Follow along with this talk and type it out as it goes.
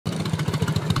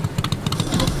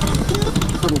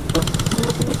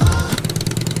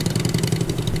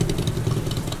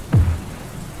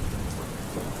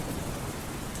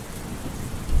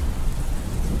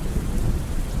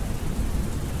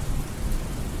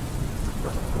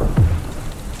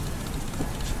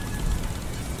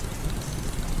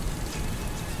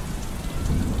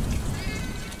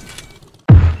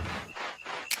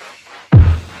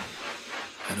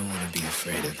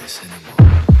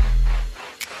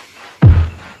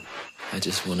I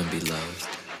just wanna be loved.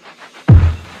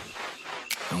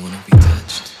 I wanna be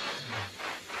touched.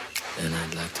 And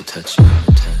I'd like to touch you in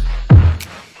return.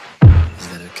 Is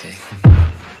that okay?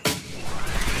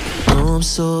 Oh, I'm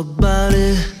so about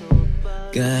it.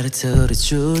 Gotta tell the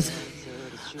truth.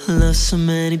 I love so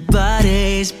many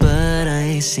bodies, but I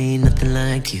ain't seen nothing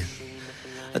like you.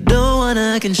 I don't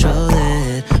wanna control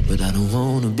it, but I don't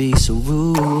wanna be so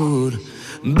rude.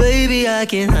 Baby, I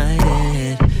can't hide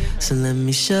it, so let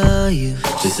me show you.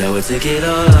 Just I would take it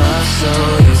all off so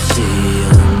you see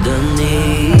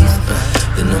underneath.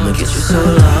 Then I'ma get you so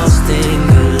lost in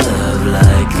your love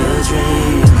like a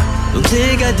dream. Don't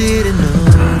think I didn't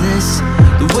notice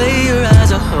the way your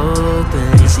eyes are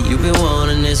hoping. See, you've been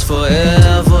wanting this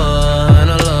forever, and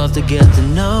I love to get to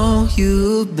know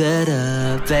you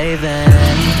better, baby.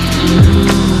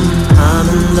 I'm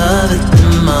in love at the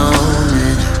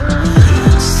moment.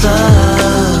 Slow,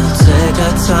 take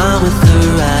our time with the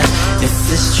ride. If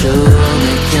it's true,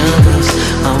 make your moves.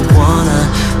 I wanna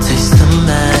taste the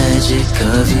magic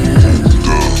of you.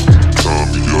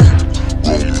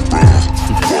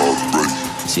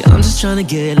 See, I'm just trying to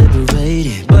get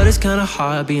liberated, but it's kinda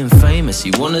hard being famous.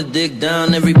 You wanna dig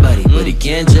down everybody, but you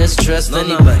can't just trust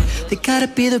anybody. They gotta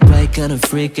be the right kind of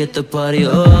freak at the party,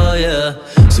 oh yeah.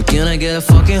 So can I get a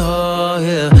fucking hoe,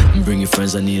 yeah? And bring your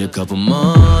friends, I need a couple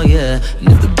more, yeah. And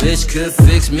if the bitch could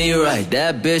fix me right,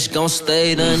 that bitch gon'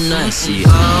 stay the night. See,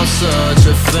 I'm such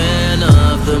a fan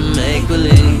of the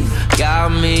make-believe.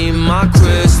 Got me my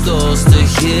crystals to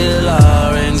heal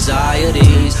our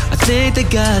anxieties. I think the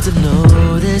gods have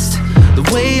noticed the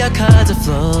way our cards are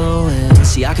flowing.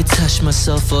 See, I could touch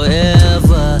myself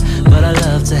forever, but I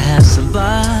love to have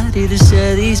somebody to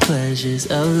share these pleasures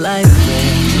of life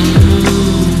with.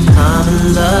 I'm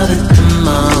in love at the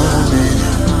moment.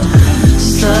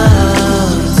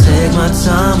 Slow, take my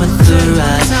time with the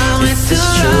ride. If it's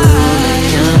true,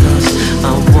 make your moves. I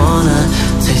wanna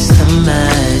taste the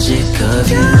magic of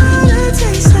you. Gotta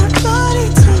taste that body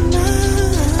tonight.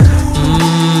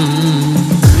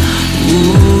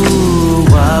 Ooh,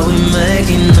 while we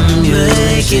making the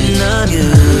music,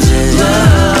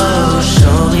 love,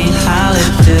 show me how it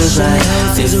feels like.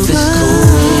 If it's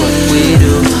cool what we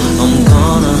do, I'm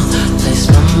gonna place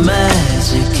my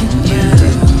magic in you.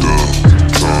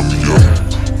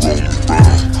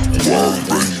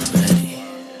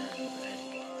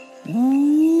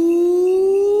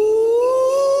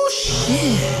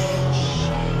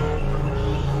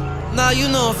 Now you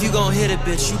know if you gon' hit it,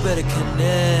 bitch, you better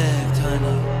connect,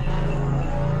 honey.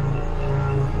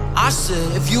 I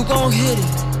said if you gon' hit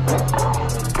it,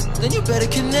 then you better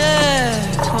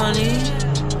connect, honey.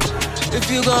 If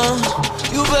you gon',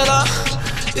 you better.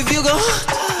 If you gon',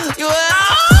 you better.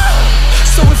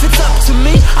 So if it's up to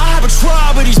me, I have a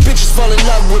trial where these bitches fall in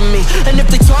love with me. And if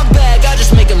they talk back, I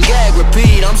just make them gag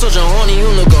repeat. I'm such a horny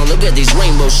unicorn, look at these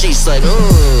rainbow sheets like,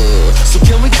 So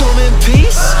can we come in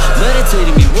peace?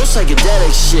 Meditating me, real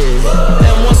psychedelic shit.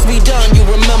 And once we done, you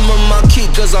remember my key,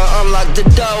 cause I unlocked the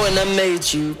door and I made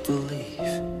you believe.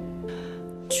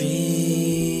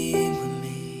 Dream with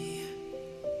me,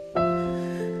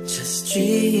 just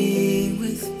dream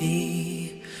with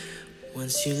me.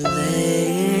 Once you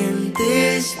lay in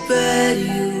this bed,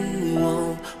 you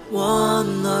won't want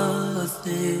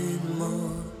nothing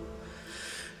more.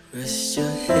 Rest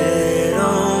your head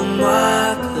on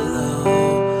my pillow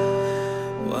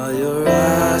while your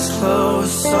eyes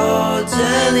close so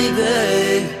gently,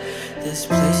 babe. There's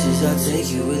places I'll take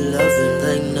you with loving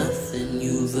like nothing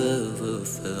you've ever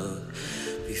felt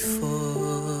before.